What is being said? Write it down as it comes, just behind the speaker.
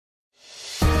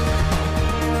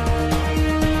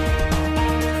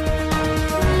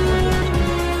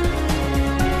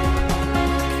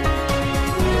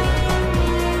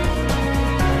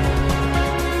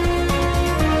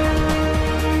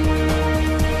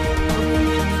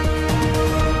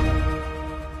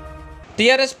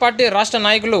TRS party రాష్ట్ర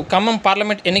నాయకులు Khammam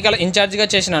parliament ఎన్నికల ఇన్ఛార్జిగా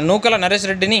చేసిన నూకల నరేష్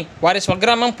రెడ్డిని వారి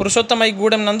స్వగ్రామం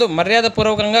పురుషోత్తమైగూడెం నందు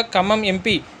మర్యాదపూర్వకంగా ఖమ్మం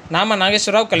ఎంపీ నామ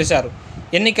నాగేశ్వరరావు కలిశారు.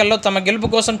 ఎన్నికల్లో తమ గెలుపు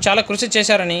కోసం చాలా కృషి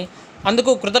చేశారని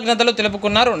అందుకు కృతజ్ఞతలు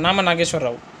తెలుపుకున్నారు నామ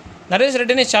నాగేశ్వరరావు. నరేష్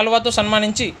రెడ్డిని శాలువాతో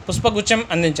సన్మానించి పుష్పగుచ్చం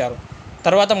అందించారు.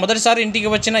 తర్వాత మొదటిసారి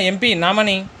ఇంటికి వచ్చిన ఎంపీ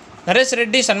నామని నరేష్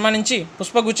రెడ్డి సన్మానించి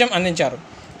పుష్పగుచ్చం అందించారు.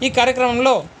 ఈ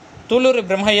కార్యక్రమంలో తూలూరి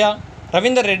బ్రహ్మయ్య,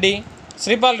 రవీందర్ రెడ్డి,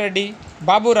 శ్రీపాల్ రెడ్డి,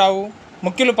 బాబురావు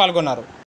ముఖ్యులు పాల్గొన్నారు.